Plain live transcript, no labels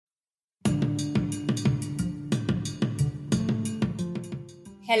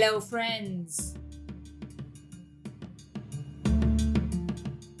Hello, friends.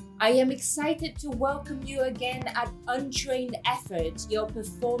 I am excited to welcome you again at Untrained Effort, your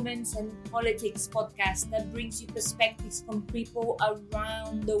performance and politics podcast that brings you perspectives from people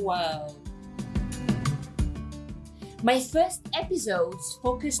around the world. My first episodes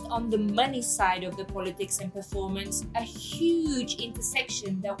focused on the money side of the politics and performance, a huge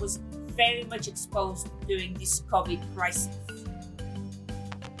intersection that was very much exposed during this COVID crisis.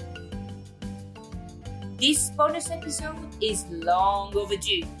 This bonus episode is long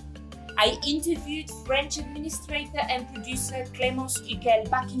overdue. I interviewed French administrator and producer Clémence Huquel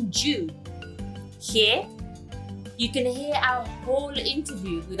back in June. Here, you can hear our whole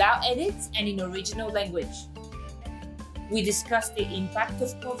interview without edits and in original language. We discussed the impact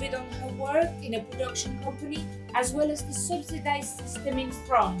of COVID on her work in a production company, as well as the subsidized system in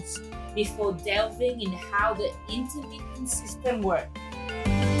France, before delving in how the intermittent system works.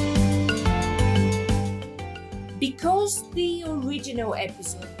 Because the original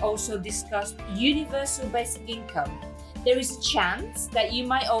episode also discussed universal basic income, there is a chance that you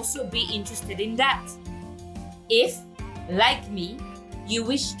might also be interested in that. If, like me, you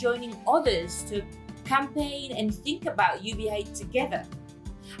wish joining others to campaign and think about UBI together,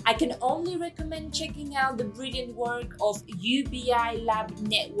 I can only recommend checking out the brilliant work of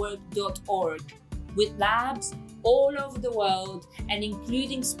ubilabnetwork.org, with labs all over the world and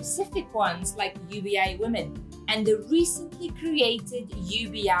including specific ones like UBI Women and the recently created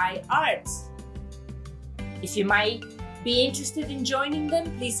UBI Arts. If you might be interested in joining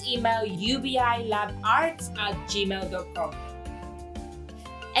them, please email ubilabarts@gmail.com.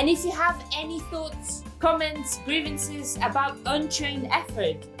 And if you have any thoughts, comments, grievances about Untrained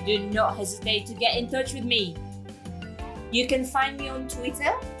Effort, do not hesitate to get in touch with me. You can find me on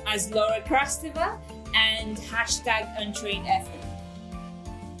Twitter as Laura Krasteva and #UntrainedEffort.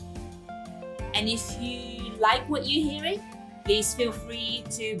 And if you like what you're hearing, please feel free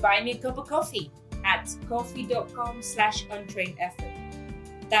to buy me a cup of coffee at ko-fi.com/untrainedeffort.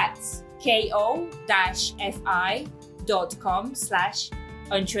 That's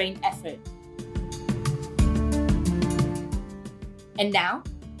ko-fi.com/untrainedeffort. And now,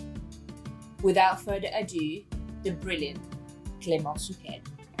 without further ado, the brilliant Clémence Huquel.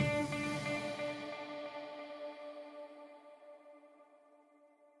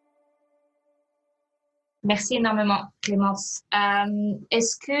 Merci énormément, Clémence.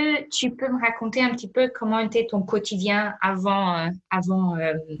 Est-ce que tu peux me raconter un petit peu comment était ton quotidien avant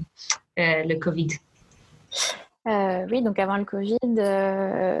le Covid? Oui, donc avant le Covid,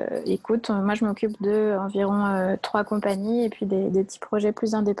 écoute, moi je m'occupe d'environ 3 compagnies et puis des petits projets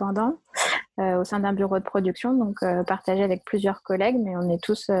plus indépendants au sein d'un bureau de production, donc partagé avec plusieurs collègues, mais on est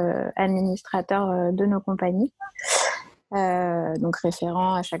tous administrateurs de nos compagnies. Donc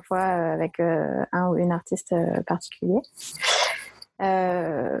référent à chaque fois avec un ou une artiste particulier.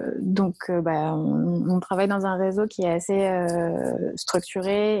 On travaille dans un réseau qui est assez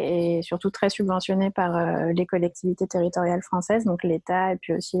structuré et surtout très subventionné par les collectivités territoriales françaises, donc l'État et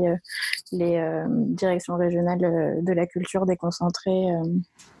puis aussi les directions régionales de la culture déconcentrées,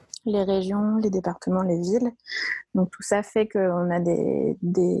 les régions, les départements, les villes. Donc tout ça fait qu'on a des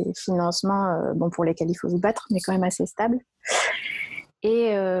financements pour lesquels il faut se battre, mais quand même assez stables.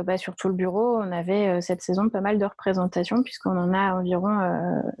 Et sur tout le bureau, on avait cette saison pas mal de représentations, puisqu'on en a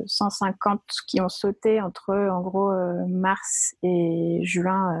environ 150 qui ont sauté entre en gros mars et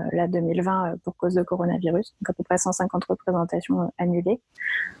juin 2020 pour cause de coronavirus. Donc à peu près 150 représentations annulées.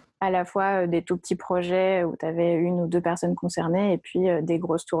 À la fois des tout petits projets où tu avais 1 ou 2 personnes concernées, et puis des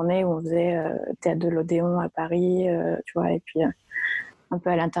grosses tournées où on faisait Théâtre de l'Odéon à Paris, tu vois, et puis un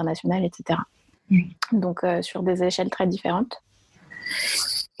peu à l'international, etc. Donc sur des échelles très différentes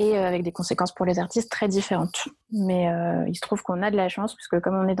et avec des conséquences pour les artistes très différentes. Mais il se trouve qu'on a de la chance, puisque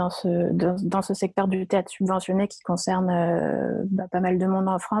comme on est dans ce secteur du théâtre subventionné qui concerne pas mal de monde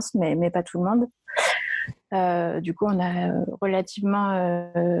en France, mais pas tout le monde, du coup on a relativement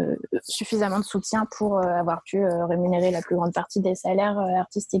suffisamment de soutien pour avoir pu rémunérer la plus grande partie des salaires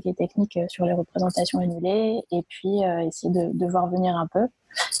artistiques et techniques sur les représentations annulées, et puis essayer de voir venir un peu.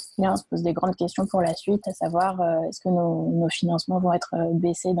 Là, on se pose des grandes questions pour la suite, à savoir est-ce que nos financements vont être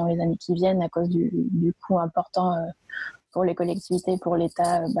baissés dans les années qui viennent à cause du coût important pour les collectivités et pour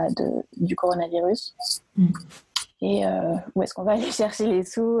l'État du coronavirus. Et où est-ce qu'on va aller chercher les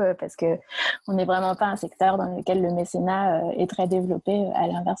sous, parce qu'on n'est vraiment pas un secteur dans lequel le mécénat est très développé, à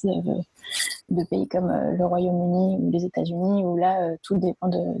l'inverse de pays comme le Royaume-Uni ou les États-Unis, où là tout dépend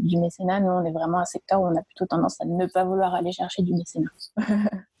du mécénat. Nous, on est vraiment un secteur où on a plutôt tendance à ne pas vouloir aller chercher du mécénat.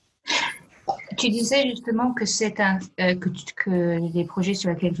 Tu disais justement que que les projets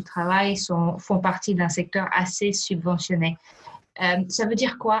sur lesquels tu travailles font partie d'un secteur assez subventionné. Ça veut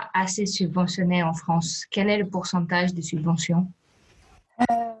dire quoi, assez subventionné en France? Quel est le pourcentage des subventions?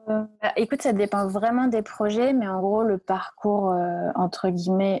 Écoute, ça dépend vraiment des projets, mais en gros, le parcours entre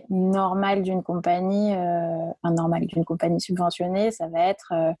guillemets normal d'une compagnie, subventionnée, ça va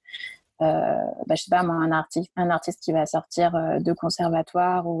être, je sais pas moi, un artiste qui va sortir de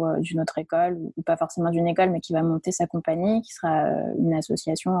conservatoire ou d'une autre école, ou pas forcément d'une école, mais qui va monter sa compagnie, qui sera une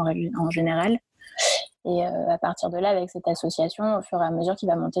association en général. Et à partir de là, avec cette association, au fur et à mesure qu'il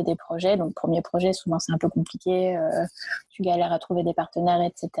va monter des projets, donc premier projet, souvent c'est un peu compliqué, tu galères à trouver des partenaires,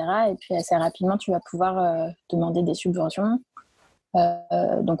 etc. Et puis assez rapidement, tu vas pouvoir demander des subventions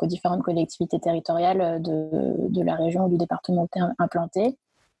donc aux différentes collectivités territoriales de la région ou du département où tu es implanté.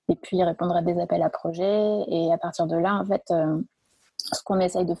 Et puis répondre à des appels à projets. Et à partir de là, en fait, ce qu'on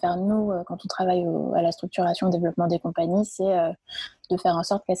essaye de faire, nous, quand on travaille à la structuration et au développement des compagnies, c'est de faire en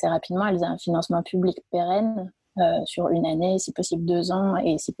sorte qu'assez rapidement, elles aient un financement public pérenne sur une année, si possible 2 ans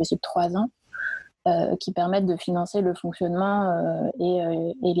et si possible 3 ans, qui permettent de financer le fonctionnement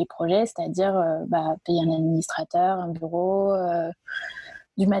et les projets, c'est-à-dire payer un administrateur, un bureau,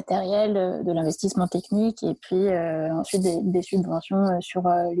 du matériel, de l'investissement technique et puis ensuite des subventions sur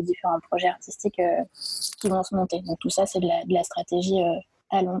les différents projets artistiques qui vont se monter. Donc tout ça, c'est de la stratégie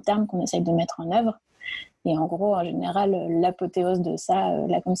à long terme qu'on essaye de mettre en œuvre. Et en gros, en général, l'apothéose de ça,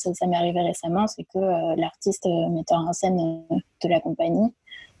 là comme ça m'est arrivé récemment, c'est que l'artiste metteur en scène de la compagnie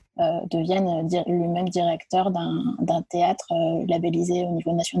devienne lui-même directeur d'un théâtre labellisé au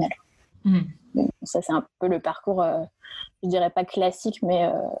niveau national. Ça, c'est un peu le parcours, je dirais pas classique, mais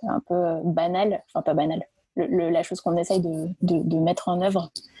un peu banal, enfin pas banal, la chose qu'on essaye de mettre en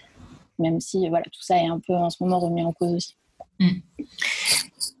œuvre, même si voilà, tout ça est un peu en ce moment remis en cause aussi.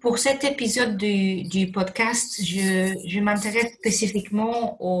 Pour cet épisode du podcast, je m'intéresse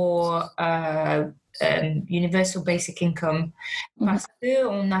spécifiquement au Universal Basic Income parce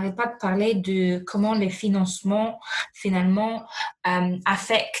qu'on n'arrête pas de parler de comment les financements finalement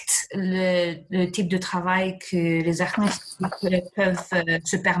affectent le type de travail que les artistes peuvent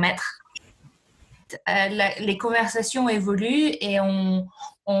se permettre. Les conversations évoluent et on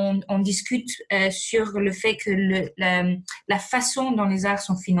discute sur le fait que la façon dont les arts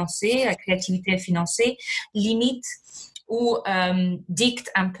sont financés, la créativité est financée, limite ou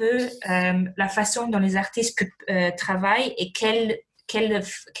dicte un peu la façon dont les artistes travaillent et quelle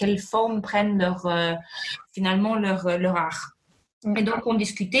forme prennent finalement leur art. Et donc, on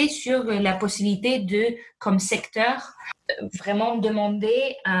discutait sur la possibilité de, comme secteur, vraiment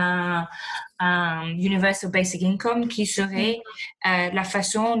demander un Universal Basic Income qui serait la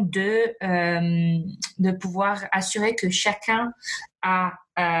façon de pouvoir assurer que chacun a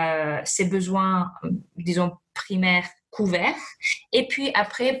ses besoins, disons, primaires couverts, et puis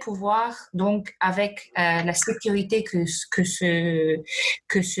après pouvoir donc avec la sécurité que ce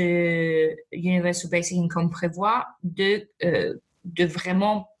Universal Basic Income prévoit de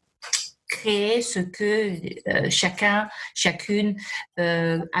vraiment créer ce que chacune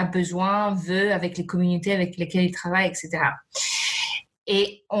a besoin, veut, avec les communautés avec lesquelles il travaille, etc.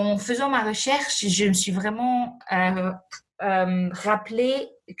 Et en faisant ma recherche, je me suis vraiment rappelé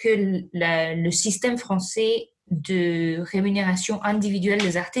que le système français de rémunération individuelle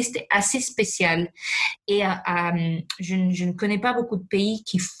des artistes est assez spécial. Et je ne connais pas beaucoup de pays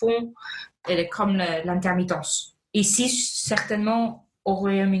qui font comme l'intermittence. Ici, certainement, au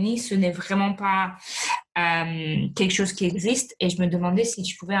Royaume-Uni, ce n'est vraiment pas quelque chose qui existe. Et je me demandais si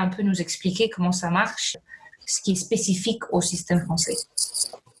tu pouvais un peu nous expliquer comment ça marche, ce qui est spécifique au système français.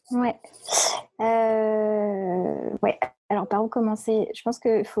 Ouais. Alors, par où commencer ? Je pense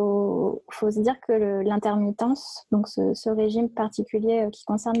qu'il faut se dire que l'intermittence, donc ce régime particulier qui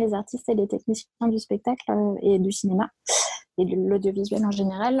concerne les artistes et les techniciens du spectacle et du cinéma et de l'audiovisuel en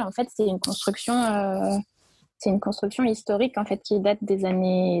général, en fait, c'est une construction historique en fait qui date des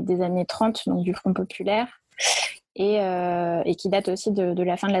années 30, donc du Front populaire, et qui date aussi de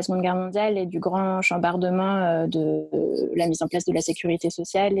la fin de la Seconde Guerre mondiale et du grand chambardement de la mise en place de la sécurité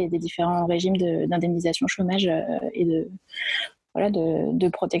sociale et des différents régimes d'indemnisation chômage et de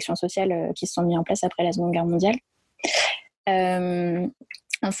protection sociale qui se sont mis en place après la Seconde Guerre mondiale.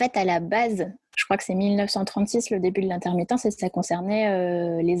 En fait, à la base, je crois que c'est 1936 le début de l'intermittence, et ça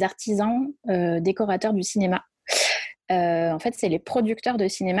concernait les artisans décorateurs du cinéma. En fait, c'est les producteurs de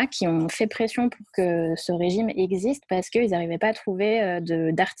cinéma qui ont fait pression pour que ce régime existe parce qu'ils n'arrivaient pas à trouver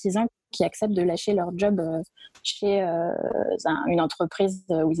d'artisans qui acceptent de lâcher leur job chez une entreprise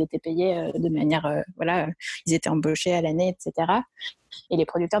où ils étaient payés de manière... ils étaient embauchés à l'année, etc. Et les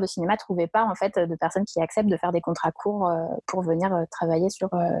producteurs de cinéma ne trouvaient pas en fait, de personnes qui acceptent de faire des contrats courts pour venir travailler sur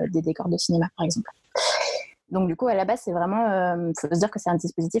des décors de cinéma, par exemple. Donc, du coup, à la base, c'est vraiment... faut se dire que c'est un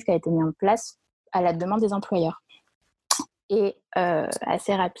dispositif qui a été mis en place à la demande des employeurs. Et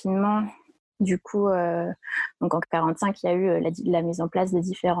assez rapidement, du coup, donc en 1945, il y a eu la mise en place de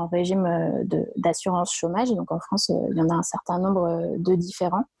différents régimes d'assurance chômage. Donc en France, il y en a un certain nombre de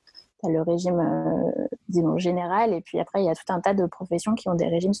différents. Il y a le régime disons, général, et puis après, il y a tout un tas de professions qui ont des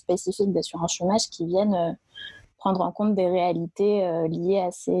régimes spécifiques d'assurance chômage qui viennent prendre en compte des réalités liées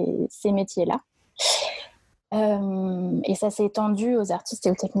à ces métiers-là. Et ça s'est étendu aux artistes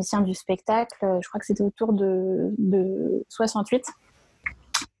et aux techniciens du spectacle. Je crois que c'était autour de 68.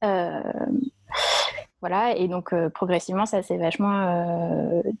 Voilà, et donc progressivement, ça s'est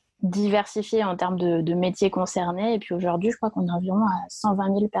vachement diversifié en termes de métiers concernés. Et puis aujourd'hui, je crois qu'on est environ à 120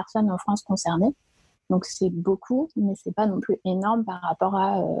 000 personnes en France concernées. Donc c'est beaucoup, mais c'est pas non plus énorme par rapport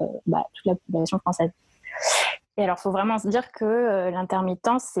à toute la population française. Et alors, il faut vraiment se dire que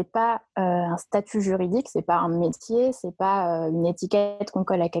l'intermittence, c'est pas un statut juridique, c'est pas un métier, c'est pas une étiquette qu'on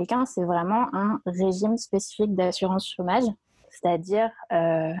colle à quelqu'un, c'est vraiment un régime spécifique d'assurance chômage, c'est-à-dire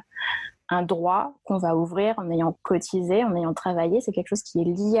un droit qu'on va ouvrir en ayant cotisé, en ayant travaillé. C'est quelque chose qui est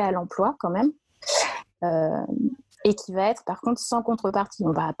lié à l'emploi quand même, et qui va être par contre sans contrepartie.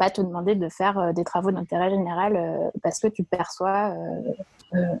 On va pas te demander de faire des travaux d'intérêt général parce que tu perçois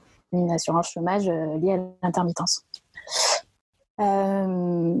une assurance chômage liée à l'intermittence.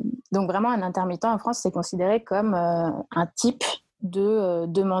 Donc vraiment, un intermittent en France, c'est considéré comme un type de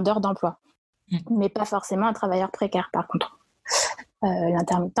demandeur d'emploi, mais pas forcément un travailleur précaire par contre.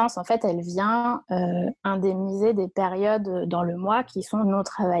 L'intermittence, en fait, elle vient indemniser des périodes dans le mois qui sont non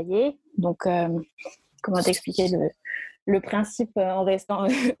travaillées. Donc, comment t'expliquer le principe en restant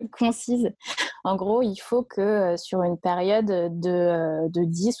concise? En gros, il faut que sur une période de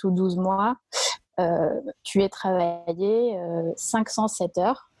 10 ou 12 mois, tu aies travaillé 507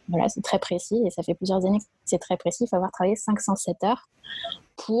 heures. Voilà, c'est très précis et ça fait plusieurs années que c'est très précis. Il faut avoir travaillé 507 heures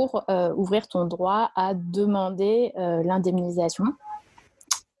pour ouvrir ton droit à demander l'indemnisation.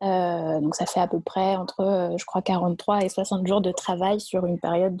 Donc ça fait à peu près entre, je crois, 43 et 60 jours de travail sur une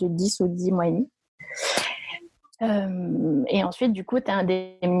période de 10 ou 10 mois et demi. Et ensuite, du coup, tu es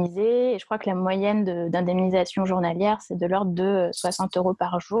indemnisé. Et je crois que la moyenne d'indemnisation journalière, c'est de l'ordre de 60 €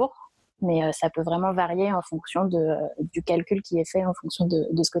 par jour. Mais ça peut vraiment varier en fonction du calcul qui est fait en fonction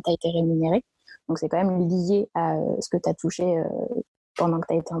de ce que tu as été rémunéré. Donc, c'est quand même lié à ce que tu as touché pendant que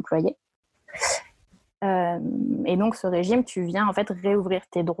tu as été employé. Et donc, ce régime, tu viens en fait réouvrir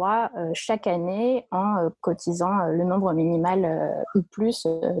tes droits chaque année en cotisant le nombre minimal ou plus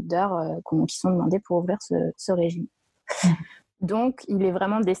d'heures qui sont demandées pour ouvrir ce régime. Donc, il est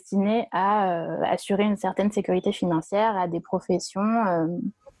vraiment destiné à assurer une certaine sécurité financière à des professions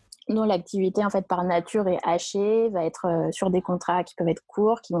dont l'activité en fait par nature est hachée, va être sur des contrats qui peuvent être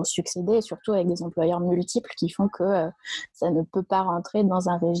courts, qui vont succéder, et surtout avec des employeurs multiples qui font que ça ne peut pas rentrer dans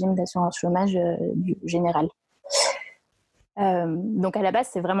un régime d'assurance chômage général. Donc à la base,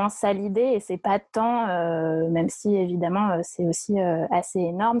 c'est vraiment ça l'idée, et c'est pas tant, même si évidemment c'est aussi assez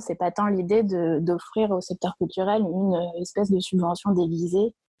énorme, c'est pas tant l'idée d'offrir au secteur culturel une espèce de subvention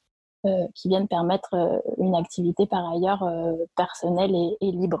déguisée qui vienne permettre une activité par ailleurs personnelle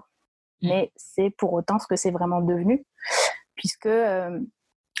et libre. Mais c'est pour autant ce que c'est vraiment devenu, puisque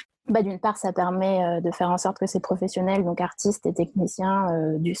d'une part, ça permet de faire en sorte que ces professionnels, donc artistes et techniciens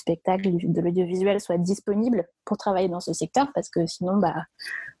du spectacle, de l'audiovisuel, soient disponibles pour travailler dans ce secteur, parce que sinon,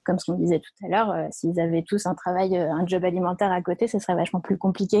 comme ce qu'on disait tout à l'heure, s'ils avaient tous un job alimentaire à côté, ce serait vachement plus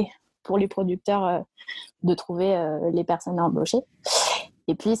compliqué pour les producteurs de trouver les personnes à embaucher.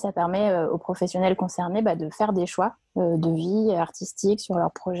 Et puis, ça permet aux professionnels concernés de faire des choix de vie artistique sur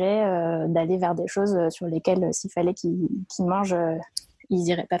leurs projets, d'aller vers des choses sur lesquelles, s'il fallait qu'ils mangent, ils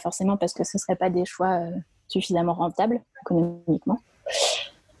n'iraient pas forcément parce que ce ne seraient pas des choix suffisamment rentables économiquement.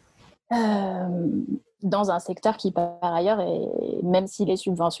 Dans un secteur qui, par ailleurs, même s'il est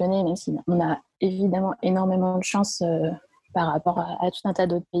subventionné, même si on a évidemment énormément de chance par rapport à tout un tas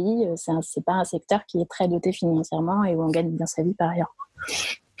d'autres pays, c'est pas un secteur qui est très doté financièrement et où on gagne bien sa vie par ailleurs.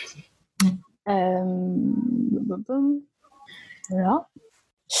 Voilà.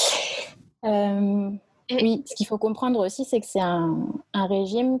 Oui, ce qu'il faut comprendre aussi, c'est que c'est un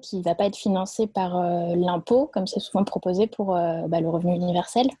régime qui ne va pas être financé par l'impôt, comme c'est souvent proposé pour le revenu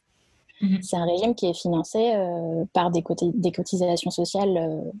universel. C'est un régime qui est financé par des cotisations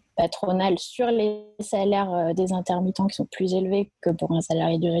sociales patronales sur les salaires des intermittents qui sont plus élevés que pour un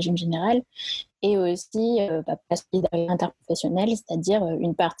salarié du régime général, et aussi la solidarité interprofessionnelle, c'est-à-dire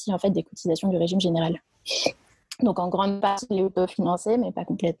une partie en fait des cotisations du régime général. Donc en grande partie, il est autofinancé, mais pas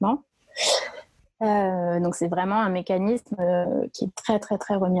complètement. Donc c'est vraiment un mécanisme qui est très très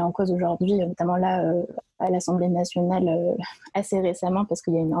très remis en cause aujourd'hui, notamment là à l'Assemblée nationale assez récemment, parce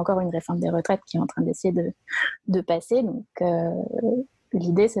qu'il y a encore une réforme des retraites qui est en train d'essayer de passer. Donc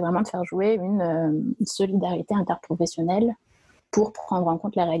l'idée, c'est vraiment de faire jouer une solidarité interprofessionnelle pour prendre en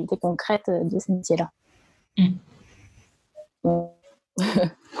compte la réalité concrète de ces métiers-là.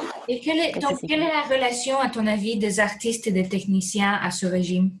 Et quelle est la relation, à ton avis, des artistes et des techniciens à ce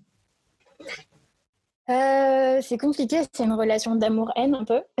régime? C'est compliqué, c'est une relation d'amour-haine un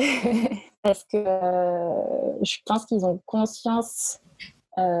peu, parce que je pense qu'ils ont conscience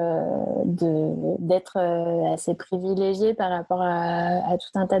d'être assez privilégiés par rapport à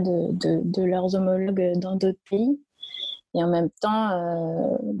tout un tas de leurs homologues dans d'autres pays. Et en même temps,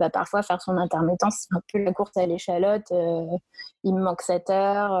 parfois faire son intermittence, c'est un peu la course à l'échalote. Il me manque 7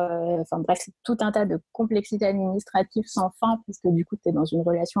 heures. Enfin bref, c'est tout un tas de complexités administratives sans fin, parce que du coup, tu es dans une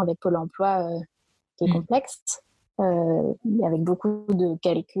relation avec Pôle emploi qui est complexe, avec beaucoup de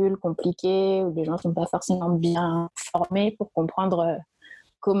calculs compliqués, où les gens ne sont pas forcément bien formés pour comprendre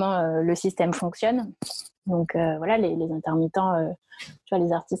comment le système fonctionne. Donc voilà, les intermittents, tu vois,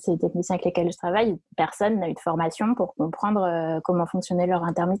 les artistes et les techniciens avec lesquels je travaille, personne n'a eu de formation pour comprendre comment fonctionnait leur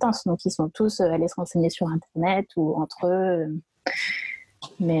intermittence. Donc ils sont tous allés se renseigner sur Internet ou entre eux.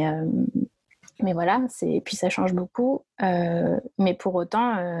 Mais voilà, puis ça change beaucoup. Mais pour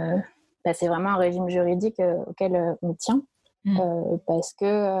autant, c'est vraiment un régime juridique auquel on tient. Parce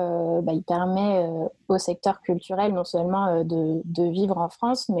que il permet au secteur culturel non seulement de vivre en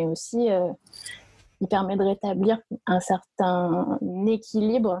France, mais aussi il permet de rétablir un certain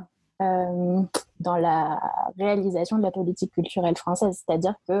équilibre dans la réalisation de la politique culturelle française.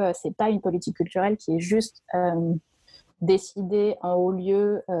 C'est-à-dire que c'est pas une politique culturelle qui est juste décidée en haut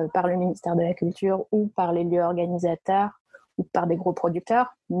lieu par le ministère de la Culture ou par les lieux organisateurs ou par des gros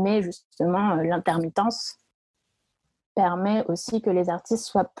producteurs, mais justement l'intermittence permet aussi que les artistes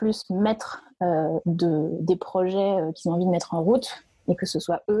soient plus maîtres des projets qu'ils ont envie de mettre en route, et que ce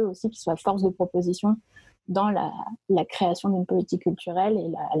soit eux aussi qui soient force de proposition dans la création d'une politique culturelle et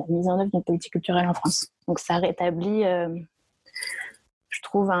la mise en œuvre d'une politique culturelle en France. Donc ça rétablit, je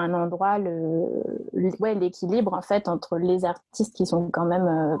trouve, à un endroit l'équilibre en fait entre les artistes qui sont quand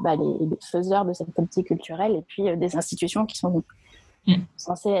même les faiseurs de cette politique culturelle, et puis des institutions qui sont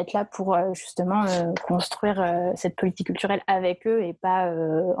censées être là pour justement construire cette politique culturelle avec eux et pas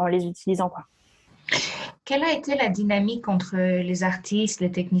en les utilisant, quoi. Quelle a été la dynamique entre les artistes,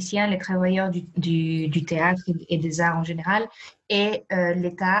 les techniciens, les travailleurs du théâtre et des arts en général et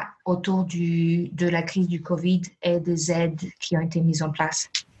l'État autour de la crise du Covid et des aides qui ont été mises en place?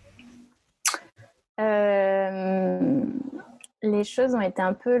 Les choses ont été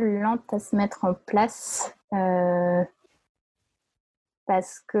un peu lentes à se mettre en place.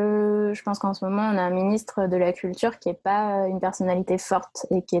 Parce que je pense qu'en ce moment, on a un ministre de la Culture qui n'est pas une personnalité forte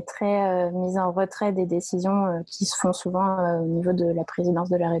et qui est très mise en retrait des décisions qui se font souvent au niveau de la présidence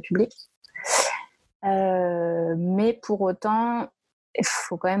de la République. Mais pour autant, il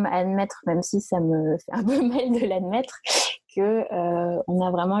faut quand même admettre, même si ça me fait un peu mal de l'admettre, qu'on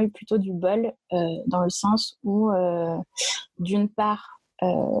a vraiment eu plutôt du bol dans le sens où, d'une part,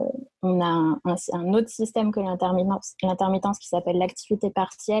 on a un autre système que l'intermittence qui s'appelle l'activité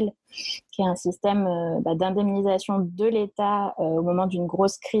partielle, qui est un système d'indemnisation de l'État au moment d'une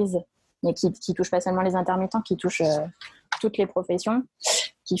grosse crise, mais qui touche pas seulement les intermittents, qui touche toutes les professions,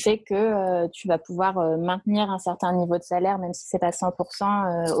 qui fait que tu vas pouvoir maintenir un certain niveau de salaire, même si c'est pas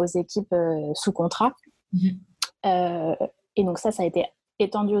 100% aux équipes sous contrat. Et donc ça a été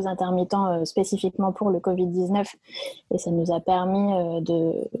étendu aux intermittents spécifiquement pour le Covid-19, et ça nous a permis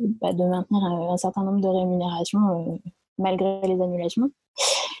de maintenir un certain nombre de rémunérations malgré les annulations.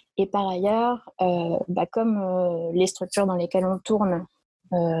 Et par ailleurs, comme les structures dans lesquelles on tourne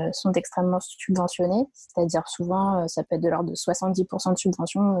sont extrêmement subventionnées, c'est-à-dire souvent ça peut être de l'ordre de 70% de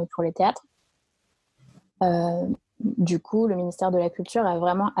subventions pour les théâtres, du coup, le ministère de la Culture a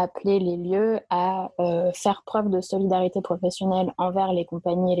vraiment appelé les lieux à faire preuve de solidarité professionnelle envers les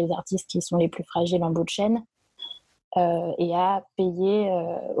compagnies et les artistes qui sont les plus fragiles en bout de chaîne, et à payer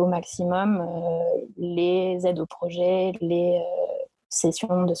au maximum les aides aux projets, les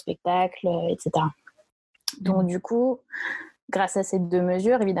sessions de spectacles, etc. Donc du coup, grâce à ces deux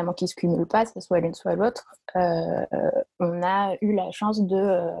mesures, évidemment qui ne se cumulent pas, que ce soit l'une soit l'autre, on a eu la chance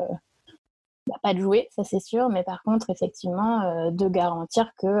de pas de jouer, ça c'est sûr, mais par contre, effectivement, de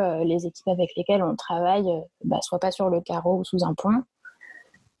garantir que les équipes avec lesquelles on travaille soient pas sur le carreau ou sous un pont,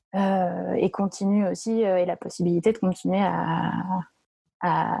 et continue aussi, et la possibilité de continuer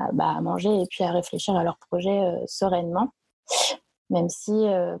à manger et puis à réfléchir à leur projet sereinement, même si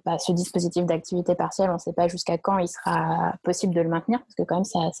ce dispositif d'activité partielle, on ne sait pas jusqu'à quand il sera possible de le maintenir, parce que quand même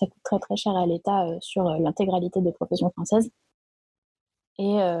ça coûte très très cher à l'État sur l'intégralité des professions françaises.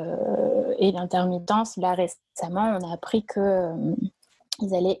 Et l'intermittence, là récemment, on a appris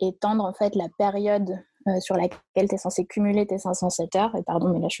qu'ils allaient étendre en fait la période sur laquelle tu es censé cumuler tes 507 heures. Et pardon,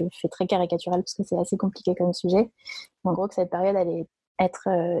 mais là je fais très caricatural parce que c'est assez compliqué comme sujet. En gros, que cette période allait être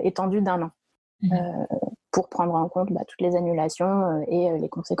étendue d'1 an pour prendre en compte toutes les annulations et les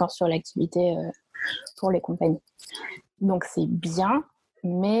conséquences sur l'activité pour les compagnies. Donc c'est bien,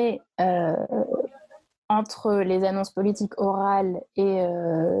 mais entre les annonces politiques orales et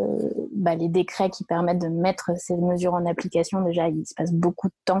les décrets qui permettent de mettre ces mesures en application, déjà, il se passe beaucoup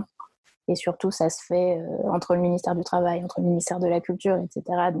de temps. Et surtout, ça se fait entre le ministère du Travail, entre le ministère de la Culture,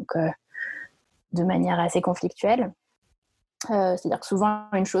 etc. Donc, de manière assez conflictuelle. C'est-à-dire que souvent,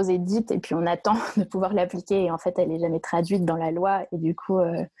 une chose est dite et puis on attend de pouvoir l'appliquer. Et en fait, elle n'est jamais traduite dans la loi. Et du coup,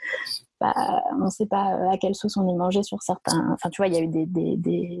 on ne sait pas à quelle sauce on est mangé sur certains. Enfin, tu vois, il y a eu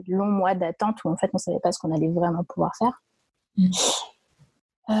des longs mois d'attente où en fait, on ne savait pas ce qu'on allait vraiment pouvoir faire.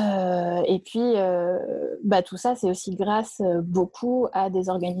 Et puis, tout ça, c'est aussi grâce beaucoup à des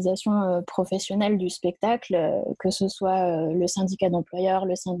organisations professionnelles du spectacle, que ce soit le syndicat d'employeurs,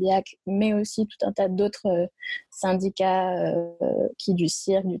 le Syndiac, mais aussi tout un tas d'autres syndicats du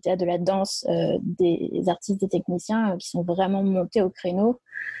cirque, du théâtre, de la danse, des artistes, des techniciens qui sont vraiment montés au créneau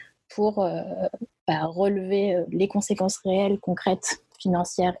pour relever les conséquences réelles, concrètes,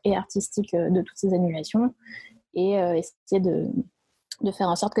 financières et artistiques de toutes ces annulations et essayer de faire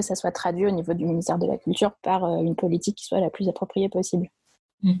en sorte que ça soit traduit au niveau du ministère de la Culture par une politique qui soit la plus appropriée possible.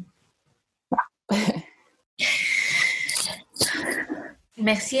 Voilà.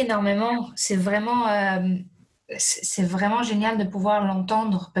 Merci énormément. C'est vraiment génial de pouvoir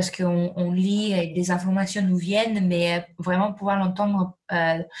l'entendre parce qu'on lit et des informations nous viennent, mais vraiment pouvoir l'entendre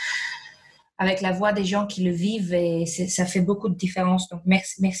avec la voix des gens qui le vivent, et ça fait beaucoup de différence. Donc,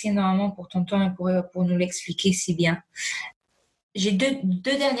 merci énormément pour ton temps et pour nous l'expliquer si bien. J'ai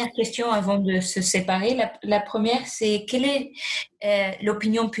deux dernières questions avant de se séparer. La première, c'est quelle est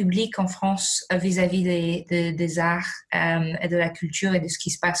l'opinion publique en France vis-à-vis des arts et de la culture et de ce qui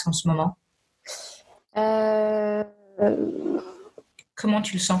se passe en ce moment? Comment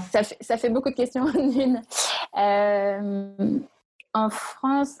tu le sens? Ça fait beaucoup de questions en une. En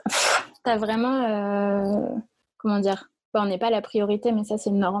France, t'as vraiment... comment dire? On n'est pas la priorité, mais ça,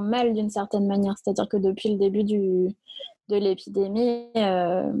 c'est normal d'une certaine manière. C'est-à-dire que depuis le début de l'épidémie,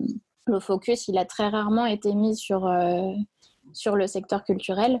 le focus, il a très rarement été mis sur le secteur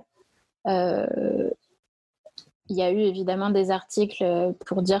culturel. Il y a eu évidemment des articles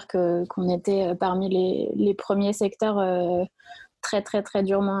pour dire qu'on était parmi les premiers secteurs très, très, très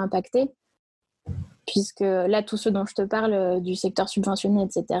durement impactés. Puisque là, tous ceux dont je te parle du secteur subventionné,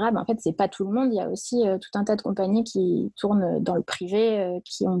 etc., en fait, c'est pas tout le monde. Il y a aussi tout un tas de compagnies qui tournent dans le privé,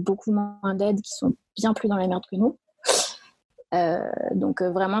 qui ont beaucoup moins d'aide, qui sont bien plus dans la merde que nous. Donc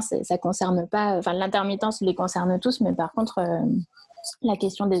vraiment, ça concerne pas... Enfin, l'intermittence les concerne tous, mais par contre, la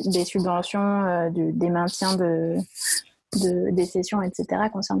question des subventions, des maintiens des sessions, etc.,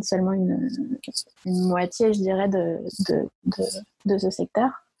 concerne seulement une moitié, je dirais, de ce secteur.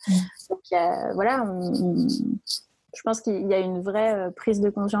 Donc, je pense qu'il y a une vraie prise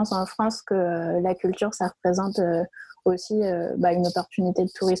de conscience en France que la culture, ça représente aussi une opportunité de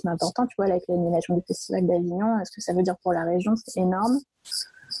tourisme importante. Tu vois, avec l'annulation du Festival d'Avignon, ce que ça veut dire pour la région, c'est énorme.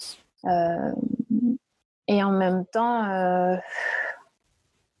 Et en même temps,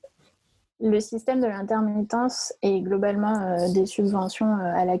 le système de l'intermittence et globalement des subventions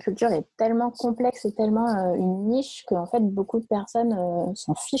à la culture est tellement complexe et tellement une niche qu'en fait beaucoup de personnes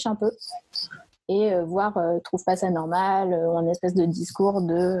s'en fichent un peu et voire trouvent pas ça normal, un espèce de discours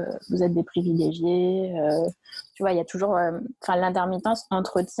de vous êtes des privilégiés. Tu vois, il y a toujours... l'intermittence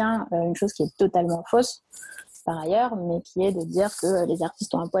entretient une chose qui est totalement fausse par ailleurs, mais qui est de dire que les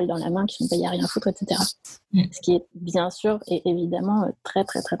artistes ont un poil dans la main, qui sont payés à rien foutre, etc. Ce qui est bien sûr et évidemment très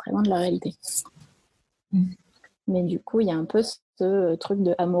très très très loin de la réalité. Mais du coup, il y a un peu ce truc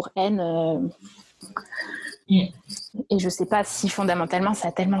de amour-haine. Et je sais pas si fondamentalement ça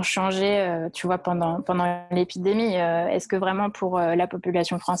a tellement changé, tu vois, pendant l'épidémie. Est-ce que vraiment pour la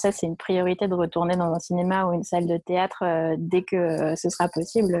population française, c'est une priorité de retourner dans un cinéma ou une salle de théâtre dès que ce sera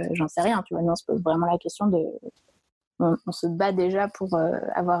possible? J'en sais rien, tu vois. Non, on se pose vraiment la question de... On se bat déjà pour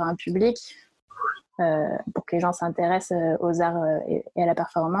avoir un public. pour que les gens s'intéressent aux arts et à la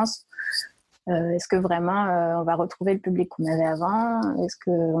performance. Est-ce que vraiment on va retrouver le public qu'on avait avant? Est-ce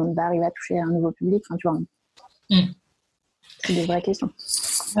qu'on va arriver à toucher un nouveau public? Enfin, tu vois, c'est des vraies questions.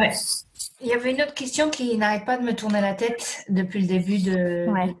 Ouais. Il y avait une autre question qui n'arrête pas de me tourner la tête depuis le début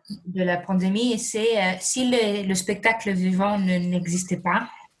de la pandémie, et c'est si le spectacle vivant n'existait pas,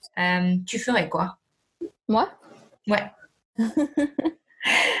 tu ferais quoi? Moi? Ouais.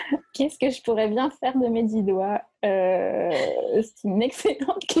 Qu'est-ce que je pourrais bien faire de mes 10 doigts? C'est une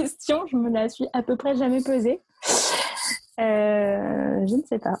excellente question. Je me la suis à peu près jamais posée. Je ne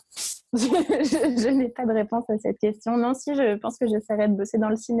sais pas. Je n'ai pas de réponse à cette question. Non, si, je pense que j'essaierais de bosser dans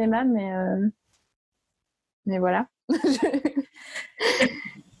le cinéma, mais voilà.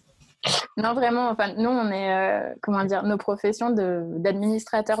 Non, vraiment, enfin, nous, on est, nos professions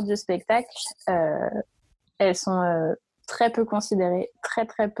d'administrateurs du spectacle, elles sont très peu considérées, très,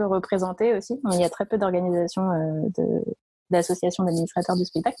 très peu représentées aussi. Il y a très peu d'organisations, d'associations d'administrateurs du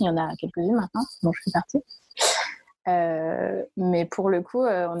spectacle. Il y en a quelques-unes maintenant, dont je fais partie. Mais pour le coup,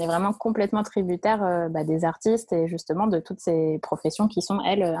 on est vraiment complètement tributaire des artistes et justement de toutes ces professions qui sont,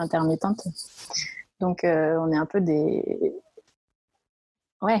 elles, intermittentes. Donc, on est un peu des...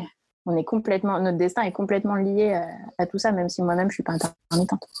 Ouais, notre destin est complètement lié à tout ça, même si moi-même, je ne suis pas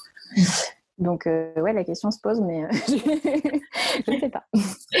intermittente. Donc, ouais, la question se pose, mais je ne sais pas.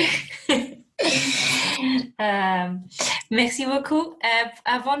 Merci beaucoup.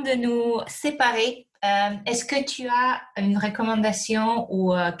 Avant de nous séparer, est-ce que tu as une recommandation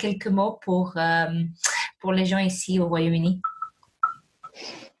ou quelques mots pour les gens ici au Royaume-Uni?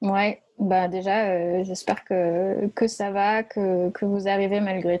 Ouais, déjà, j'espère que ça va, que vous arrivez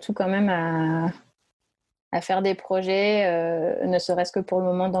malgré tout quand même à faire des projets, ne serait-ce que pour le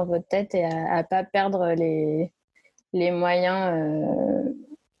moment dans votre tête, et à pas perdre les moyens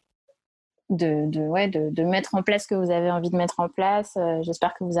de mettre en place ce que vous avez envie de mettre en place.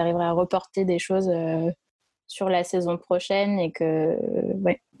 J'espère que vous arriverez à reporter des choses sur la saison prochaine, et que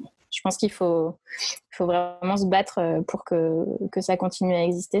je pense qu'il faut vraiment se battre pour que ça continue à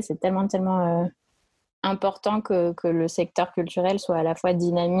exister. C'est tellement important que le secteur culturel soit à la fois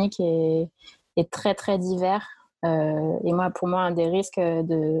dynamique et très très divers. Et pour moi, un des risques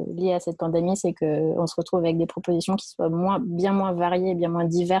liés à cette pandémie, c'est qu'on se retrouve avec des propositions qui soient bien moins variées, bien moins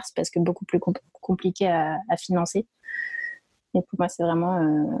diverses, parce que beaucoup plus compliquées à financer. Et pour moi, c'est vraiment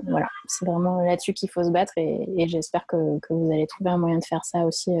là-dessus qu'il faut se battre, et j'espère que vous allez trouver un moyen de faire ça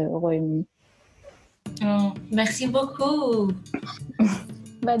aussi au Royaume-Uni. Merci beaucoup.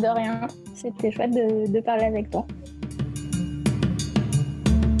 De rien, c'était chouette de parler avec toi.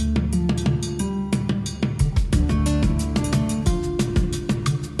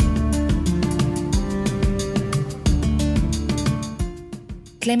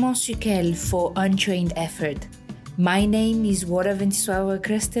 Clémence Uckel for Untrained Effort. My name is Wora Ventisława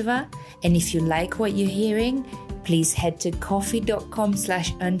Kristeva, and if you like what you're hearing, please head to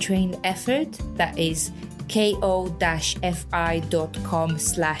ko-fi.com/untrainedeffort. That is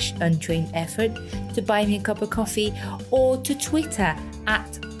ko-fi.com/untrainedeffort to buy me a cup of coffee, or to Twitter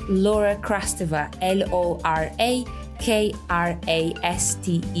at Laura Krasteva,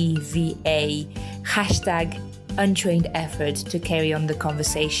 LoraKrasteva, #untrained effort to carry on the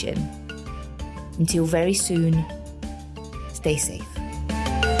conversation. Until very soon, stay safe.